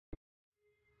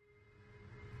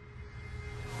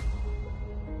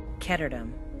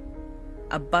Ketterdam,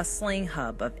 a bustling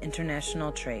hub of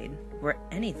international trade where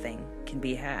anything can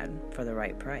be had for the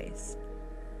right price.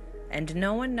 And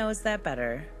no one knows that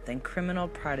better than criminal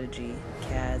prodigy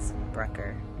Kaz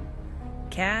Brecker.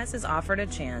 Kaz is offered a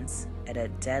chance at a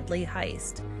deadly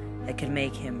heist that could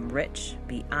make him rich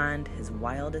beyond his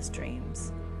wildest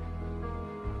dreams.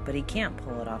 But he can't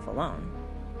pull it off alone.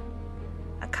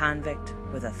 A convict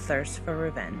with a thirst for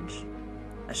revenge,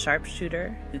 a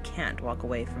sharpshooter who can't walk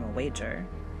away from a wager,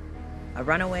 a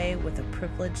runaway with a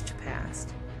privileged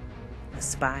past, a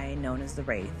spy known as the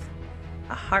Wraith,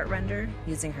 a heartrender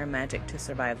using her magic to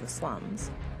survive the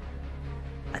slums,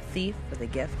 a thief with a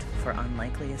gift for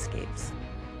unlikely escapes.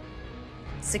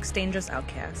 6 dangerous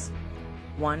outcasts,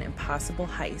 1 impossible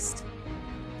heist.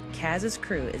 Kaz's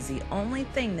crew is the only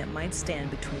thing that might stand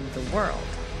between the world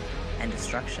and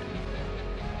destruction,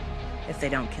 if they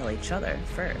don't kill each other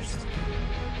first.